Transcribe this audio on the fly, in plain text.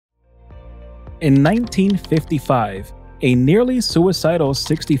In 1955, a nearly suicidal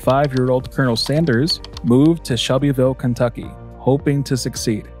 65-year-old Colonel Sanders moved to Shelbyville, Kentucky, hoping to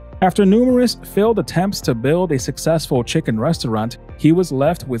succeed. After numerous failed attempts to build a successful chicken restaurant, he was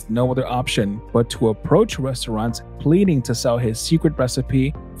left with no other option but to approach restaurants pleading to sell his secret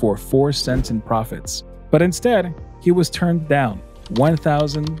recipe for 4 cents in profits. But instead, he was turned down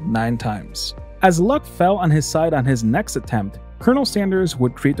 1,009 times. As luck fell on his side on his next attempt, Colonel Sanders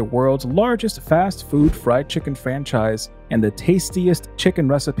would create the world's largest fast food fried chicken franchise and the tastiest chicken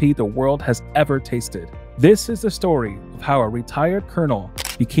recipe the world has ever tasted. This is the story of how a retired colonel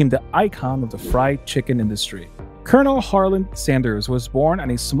became the icon of the fried chicken industry. Colonel Harlan Sanders was born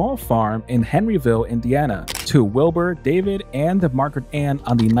on a small farm in Henryville, Indiana, to Wilbur, David, and Margaret Ann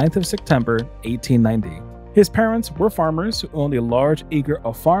on the 9th of September, 1890. His parents were farmers who owned a large acre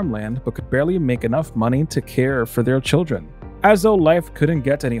of farmland but could barely make enough money to care for their children. As though life couldn't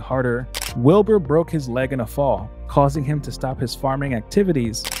get any harder, Wilbur broke his leg in a fall, causing him to stop his farming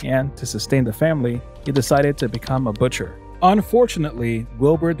activities, and to sustain the family, he decided to become a butcher. Unfortunately,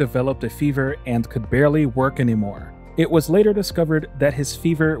 Wilbur developed a fever and could barely work anymore. It was later discovered that his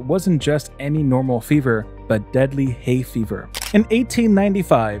fever wasn't just any normal fever, but deadly hay fever. In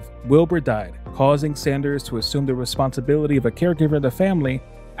 1895, Wilbur died, causing Sanders to assume the responsibility of a caregiver of the family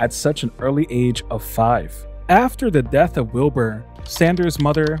at such an early age of 5. After the death of Wilbur, Sanders'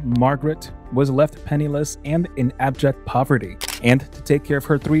 mother, Margaret, was left penniless and in abject poverty, and to take care of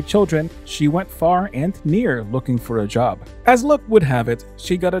her 3 children, she went far and near looking for a job. As luck would have it,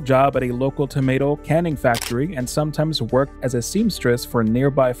 she got a job at a local tomato canning factory and sometimes worked as a seamstress for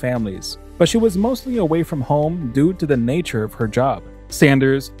nearby families, but she was mostly away from home due to the nature of her job.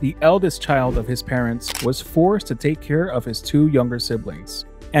 Sanders, the eldest child of his parents, was forced to take care of his 2 younger siblings.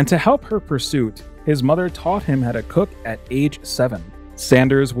 And to help her pursuit, his mother taught him how to cook at age 7.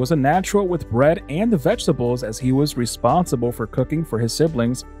 Sanders was a natural with bread and vegetables as he was responsible for cooking for his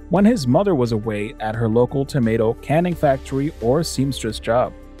siblings when his mother was away at her local tomato canning factory or seamstress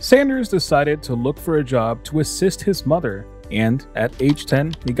job. Sanders decided to look for a job to assist his mother, and at age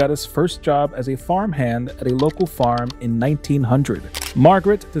 10, he got his first job as a farmhand at a local farm in 1900.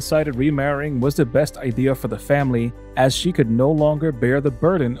 Margaret decided remarrying was the best idea for the family as she could no longer bear the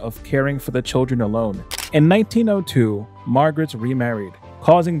burden of caring for the children alone. In 1902, Margaret remarried,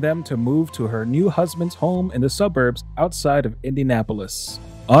 causing them to move to her new husband's home in the suburbs outside of Indianapolis.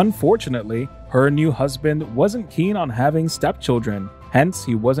 Unfortunately, her new husband wasn't keen on having stepchildren, hence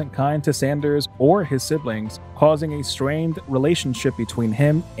he wasn't kind to Sanders or his siblings, causing a strained relationship between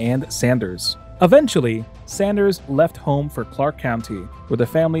him and Sanders. Eventually, Sanders left home for Clark County, where the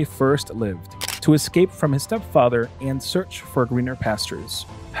family first lived, to escape from his stepfather and search for greener pastures.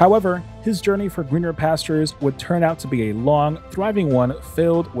 However, his journey for greener pastures would turn out to be a long, thriving one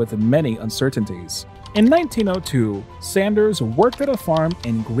filled with many uncertainties. In 1902, Sanders worked at a farm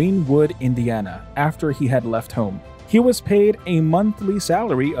in Greenwood, Indiana, after he had left home. He was paid a monthly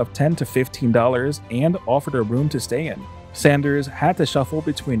salary of $10 to $15 and offered a room to stay in. Sanders had to shuffle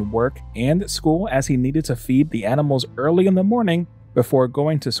between work and school as he needed to feed the animals early in the morning before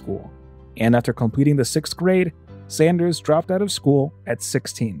going to school. And after completing the 6th grade, Sanders dropped out of school at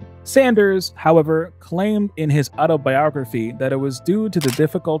 16. Sanders, however, claimed in his autobiography that it was due to the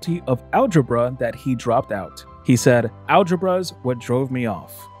difficulty of algebra that he dropped out. He said, "Algebra's what drove me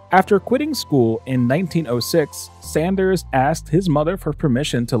off." After quitting school in 1906, Sanders asked his mother for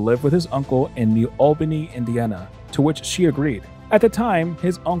permission to live with his uncle in New Albany, Indiana, to which she agreed. At the time,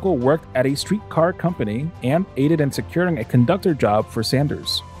 his uncle worked at a streetcar company and aided in securing a conductor job for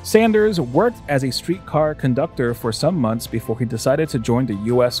Sanders. Sanders worked as a streetcar conductor for some months before he decided to join the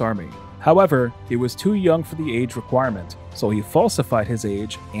U.S. Army. However, he was too young for the age requirement, so he falsified his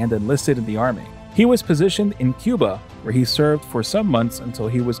age and enlisted in the Army. He was positioned in Cuba, where he served for some months until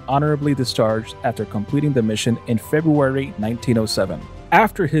he was honorably discharged after completing the mission in February 1907.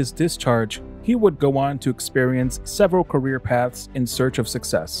 After his discharge, he would go on to experience several career paths in search of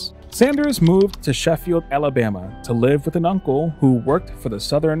success. Sanders moved to Sheffield, Alabama to live with an uncle who worked for the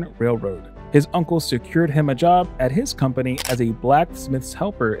Southern Railroad. His uncle secured him a job at his company as a blacksmith's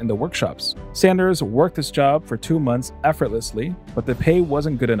helper in the workshops. Sanders worked this job for 2 months effortlessly, but the pay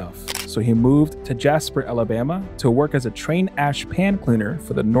wasn't good enough, so he moved to Jasper, Alabama to work as a train ash pan cleaner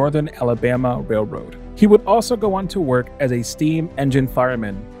for the Northern Alabama Railroad. He would also go on to work as a steam engine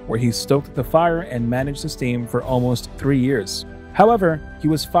fireman, where he stoked the fire and managed the steam for almost 3 years. However, he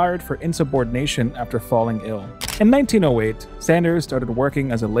was fired for insubordination after falling ill. In 1908, Sanders started working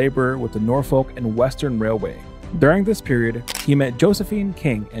as a laborer with the Norfolk and Western Railway. During this period, he met Josephine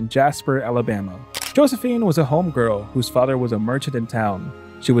King in Jasper, Alabama. Josephine was a homegirl whose father was a merchant in town.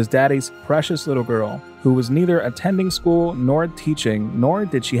 She was Daddy's precious little girl, who was neither attending school nor teaching, nor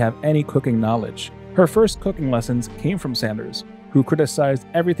did she have any cooking knowledge. Her first cooking lessons came from Sanders, who criticized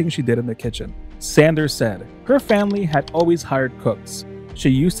everything she did in the kitchen. Sanders said her family had always hired cooks. She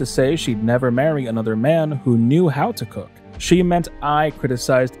used to say she'd never marry another man who knew how to cook. She meant I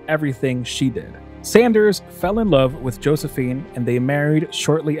criticized everything she did. Sanders fell in love with Josephine and they married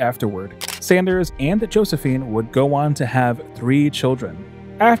shortly afterward. Sanders and Josephine would go on to have 3 children.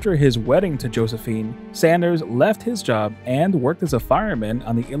 After his wedding to Josephine, Sanders left his job and worked as a fireman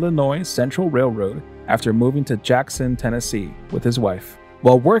on the Illinois Central Railroad after moving to Jackson, Tennessee with his wife.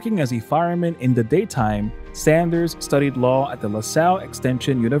 While working as a fireman in the daytime, Sanders studied law at the LaSalle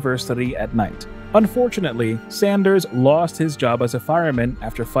Extension University at night. Unfortunately, Sanders lost his job as a fireman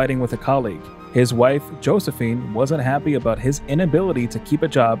after fighting with a colleague. His wife, Josephine, wasn't happy about his inability to keep a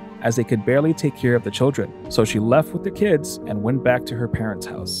job as they could barely take care of the children, so she left with the kids and went back to her parents'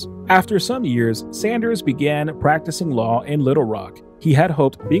 house. After some years, Sanders began practicing law in Little Rock. He had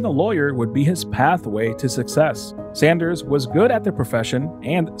hoped being a lawyer would be his pathway to success. Sanders was good at the profession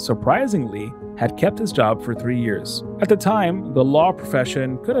and, surprisingly, had kept his job for 3 years. At the time, the law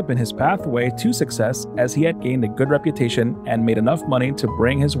profession could have been his pathway to success as he had gained a good reputation and made enough money to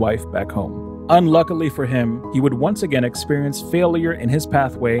bring his wife back home. Unluckily for him, he would once again experience failure in his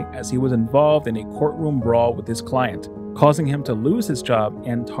pathway as he was involved in a courtroom brawl with his client, causing him to lose his job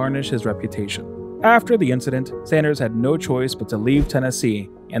and tarnish his reputation. After the incident, Sanders had no choice but to leave Tennessee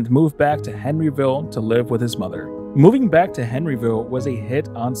and move back to Henryville to live with his mother. Moving back to Henryville was a hit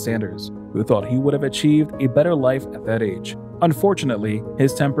on Sanders, who thought he would have achieved a better life at that age. Unfortunately,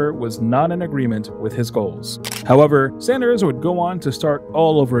 his temper was not in agreement with his goals. However, Sanders would go on to start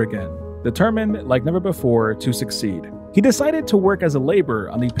all over again, determined like never before to succeed. He decided to work as a laborer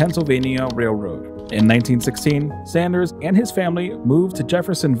on the Pennsylvania Railroad. In 1916, Sanders and his family moved to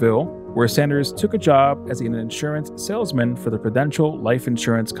Jeffersonville, where Sanders took a job as an insurance salesman for the Prudential Life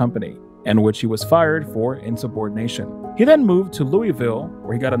Insurance Company, and which he was fired for insubordination. He then moved to Louisville,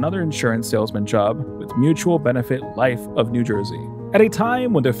 where he got another insurance salesman job with Mutual Benefit Life of New Jersey. At a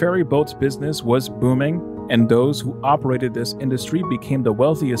time when the ferry boats business was booming, and those who operated this industry became the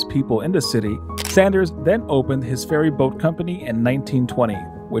wealthiest people in the city, Sanders then opened his ferry boat company in 1920,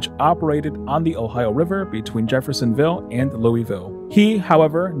 which operated on the Ohio River between Jeffersonville and Louisville. He,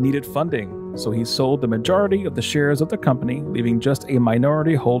 however, needed funding, so he sold the majority of the shares of the company, leaving just a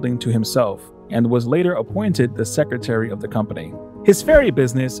minority holding to himself, and was later appointed the secretary of the company. His ferry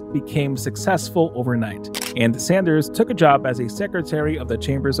business became successful overnight, and Sanders took a job as a secretary of the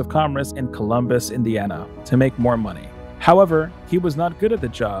Chambers of Commerce in Columbus, Indiana, to make more money. However, he was not good at the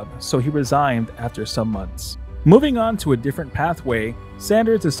job, so he resigned after some months. Moving on to a different pathway,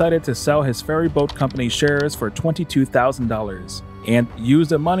 Sanders decided to sell his ferry boat company shares for $22,000 and use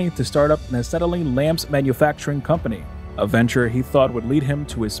the money to start up an acetylene lamps manufacturing company, a venture he thought would lead him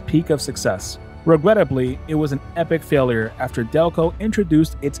to his peak of success. Regrettably, it was an epic failure after Delco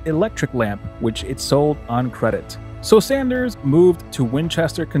introduced its electric lamp, which it sold on credit. So Sanders moved to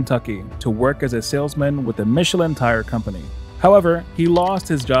Winchester, Kentucky to work as a salesman with the Michelin Tire Company. However, he lost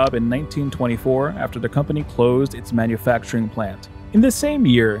his job in 1924 after the company closed its manufacturing plant. In the same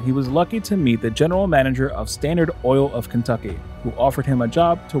year, he was lucky to meet the general manager of Standard Oil of Kentucky, who offered him a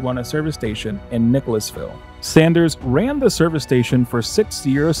job to run a service station in Nicholasville. Sanders ran the service station for 6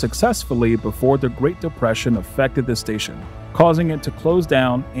 years successfully before the Great Depression affected the station, causing it to close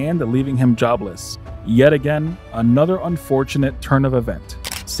down and leaving him jobless. Yet again, another unfortunate turn of event.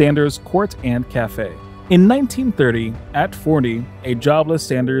 Sanders Court and Cafe. In 1930, at 40, a jobless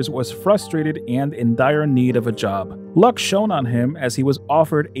Sanders was frustrated and in dire need of a job. Luck shone on him as he was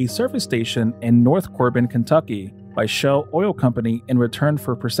offered a service station in North Corbin, Kentucky by Shell Oil Company in return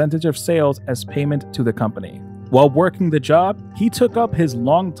for percentage of sales as payment to the company. While working the job, he took up his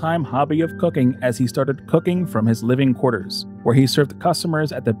longtime hobby of cooking as he started cooking from his living quarters, where he served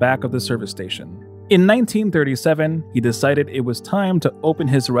customers at the back of the service station. In 1937, he decided it was time to open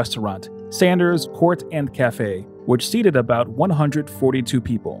his restaurant, Sanders Court and Cafe, which seated about 142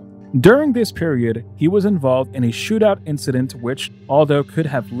 people. During this period, he was involved in a shootout incident which, although could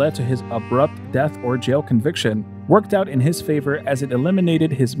have led to his abrupt death or jail conviction, worked out in his favor as it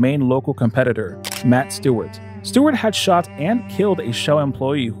eliminated his main local competitor, Matt Stewart. Stewart had shot and killed a Shell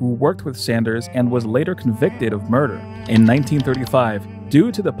employee who worked with Sanders and was later convicted of murder. In 1935, due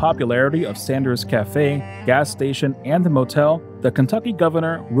to the popularity of Sanders' cafe, gas station, and motel, the Kentucky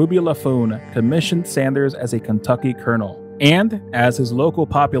governor, Ruby Laffoon, commissioned Sanders as a Kentucky colonel. And as his local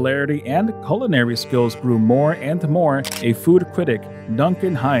popularity and culinary skills grew more and more, a food critic,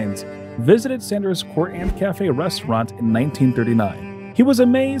 Duncan Hines, visited Sanders Court and Cafe restaurant in 1939. He was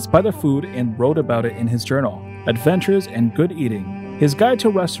amazed by the food and wrote about it in his journal, Adventures and Good Eating. His guide to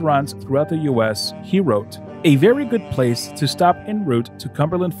restaurants throughout the U.S., he wrote, "A very good place to stop en route to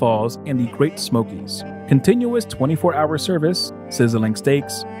Cumberland Falls and the Great Smokies. Continuous 24-hour service, sizzling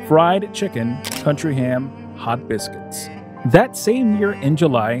steaks, fried chicken, country ham, hot biscuits." That same year in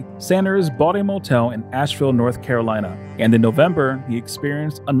July, Sanders bought a motel in Asheville, North Carolina, and in November, he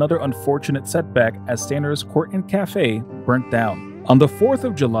experienced another unfortunate setback as Sanders' Court and Cafe burnt down. On the 4th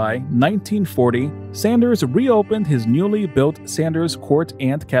of July, 1940, Sanders reopened his newly built Sanders Court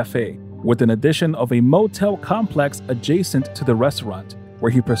and Cafe, with an addition of a motel complex adjacent to the restaurant,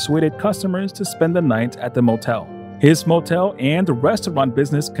 where he persuaded customers to spend the night at the motel. His motel and restaurant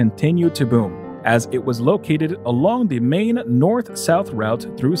business continued to boom, as it was located along the main north-south route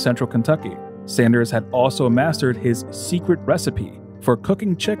through central Kentucky. Sanders had also mastered his secret recipe for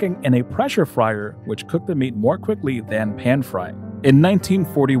cooking chicken in a pressure fryer, which cooked the meat more quickly than pan frying. In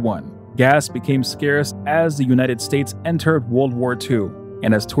 1941, gas became scarce as the United States entered World War II,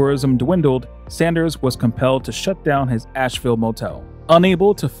 and as tourism dwindled, Sanders was compelled to shut down his Asheville motel.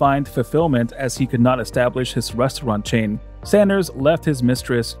 Unable to find fulfillment as he could not establish his restaurant chain, Sanders left his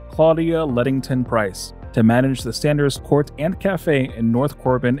mistress, Claudia Lettington Price, to manage the Sanders Court and Cafe in North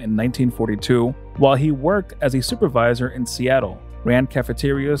Corbin in 1942, while he worked as a supervisor in Seattle, ran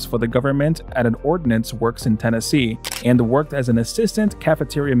cafeterias for the government at an ordnance works in Tennessee, and worked as an assistant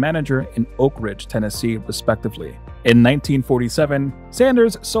cafeteria manager in Oak Ridge, Tennessee, respectively. In 1947,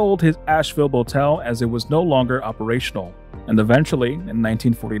 Sanders sold his Asheville motel as it was no longer operational, and eventually, in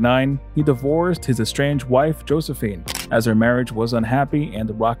 1949, he divorced his estranged wife, Josephine, as her marriage was unhappy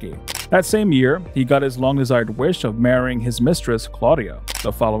and rocky. That same year, he got his long-desired wish of marrying his mistress, Claudia.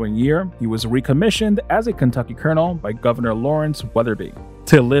 The following year, he was recommissioned as a Kentucky colonel by Governor Lawrence Weatherby.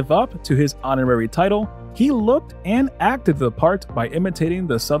 To live up to his honorary title, he looked and acted the part by imitating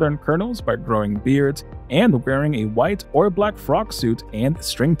the Southern colonels by growing beards and wearing a white or black frock suit and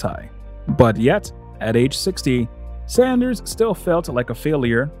string tie. But yet, at age 60, Sanders still felt like a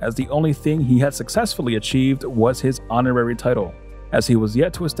failure, as the only thing he had successfully achieved was his honorary title, as he was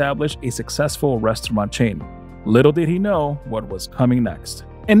yet to establish a successful restaurant chain. Little did he know what was coming next.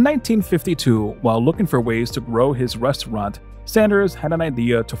 In 1952, while looking for ways to grow his restaurant, Sanders had an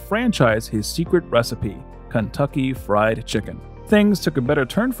idea to franchise his secret recipe, Kentucky Fried Chicken. Things took a better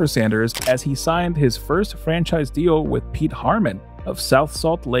turn for Sanders as he signed his first franchise deal with Pete Harmon of South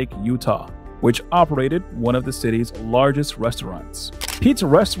Salt Lake, Utah, which operated one of the city's largest restaurants. Pete's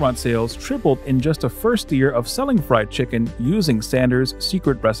restaurant sales tripled in just the first year of selling fried chicken using Sanders'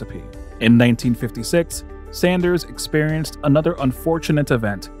 secret recipe. In 1956, Sanders experienced another unfortunate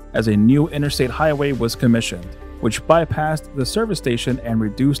event as a new interstate highway was commissioned, which bypassed the service station and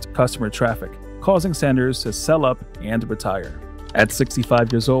reduced customer traffic, causing Sanders to sell up and retire. At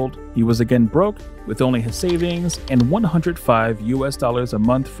 65 years old, he was again broke, with only his savings and $105 a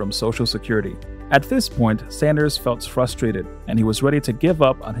month from Social Security. At this point, Sanders felt frustrated, and he was ready to give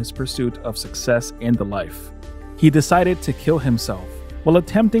up on his pursuit of success in the life. He decided to kill himself. While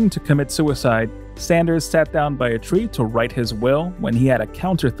attempting to commit suicide, Sanders sat down by a tree to write his will when he had a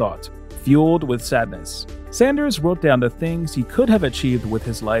counterthought, fueled with sadness. Sanders wrote down the things he could have achieved with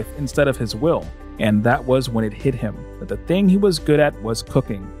his life instead of his will, and that was when it hit him that the thing he was good at was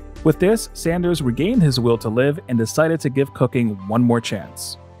cooking. With this, Sanders regained his will to live and decided to give cooking one more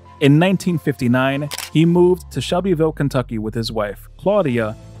chance. In 1959, he moved to Shelbyville, Kentucky with his wife,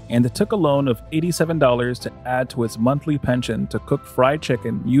 Claudia, and took a loan of $87 to add to his monthly pension to cook fried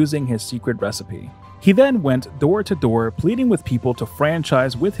chicken using his secret recipe. He then went door to door pleading with people to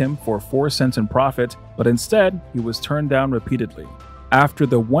franchise with him for 4 cents in profit, but instead, he was turned down repeatedly. After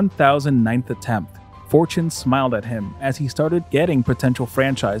the 1009th attempt, fortune smiled at him as he started getting potential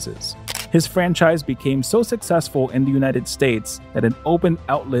franchises. His franchise became so successful in the United States that it opened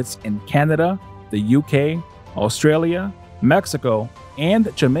outlets in Canada, the UK, Australia, Mexico,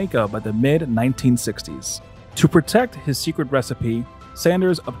 and Jamaica by the mid-1960s. To protect his secret recipe,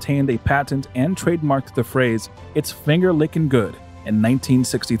 Sanders obtained a patent and trademarked the phrase, "It's finger-licking good," in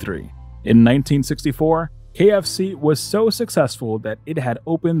 1963. In 1964, KFC was so successful that it had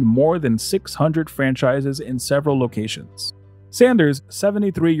opened more than 600 franchises in several locations. Sanders,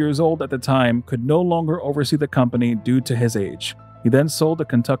 73 years old at the time, could no longer oversee the company due to his age. He then sold the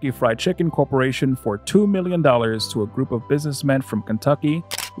Kentucky Fried Chicken Corporation for $2 million to a group of businessmen from Kentucky,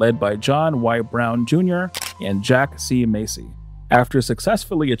 led by John Y. Brown Jr. and Jack C. Macy. After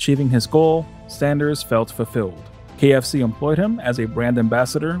successfully achieving his goal, Sanders felt fulfilled. KFC employed him as a brand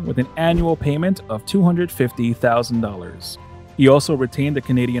ambassador with an annual payment of $250,000. He also retained the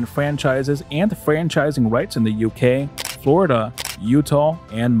Canadian franchises and franchising rights in the UK, Florida, Utah,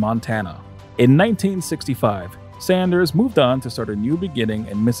 and Montana. In 1965, Sanders moved on to start a new beginning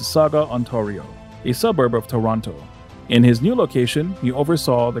in Mississauga, Ontario, a suburb of Toronto. In his new location, he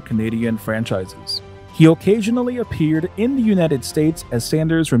oversaw the Canadian franchises. He occasionally appeared in the United States as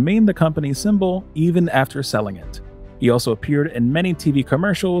Sanders remained the company's symbol even after selling it. He also appeared in many TV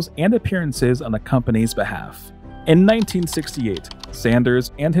commercials and appearances on the company's behalf. In 1968,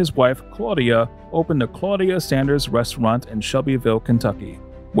 Sanders and his wife Claudia opened the Claudia Sanders restaurant in Shelbyville, Kentucky,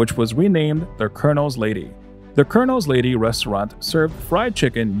 which was renamed the Colonel's Lady. The Colonel's Lady restaurant served fried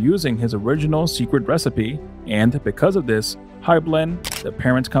chicken using his original secret recipe, and because of this, Hyblin, the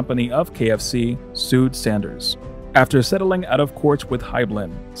parent company of KFC, sued Sanders. After settling out of court with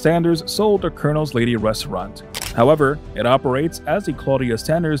Hyblin, Sanders sold the Colonel's Lady restaurant. However, it operates as the Claudia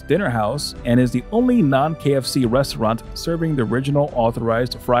Sanders Dinner House and is the only non-KFC restaurant serving the original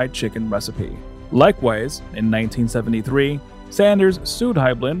authorized fried chicken recipe. Likewise, in 1973, Sanders sued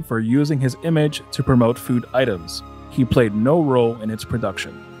Hyblin for using his image to promote food items. He played no role in its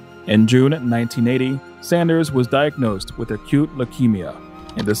production. In June 1980, Sanders was diagnosed with acute leukemia.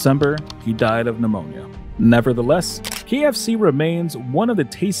 In December, he died of pneumonia. Nevertheless, KFC remains one of the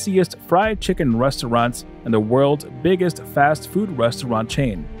tastiest fried chicken restaurants and the world's biggest fast food restaurant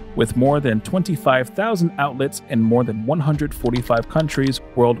chain, with more than 25,000 outlets in more than 145 countries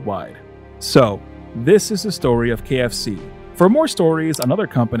worldwide. So, this is the story of KFC. For more stories on other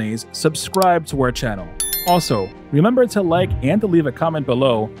companies, subscribe to our channel. Also, remember to like and to leave a comment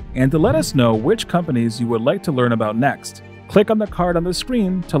below and to let us know which companies you would like to learn about next. Click on the card on the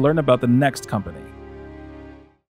screen to learn about the next company.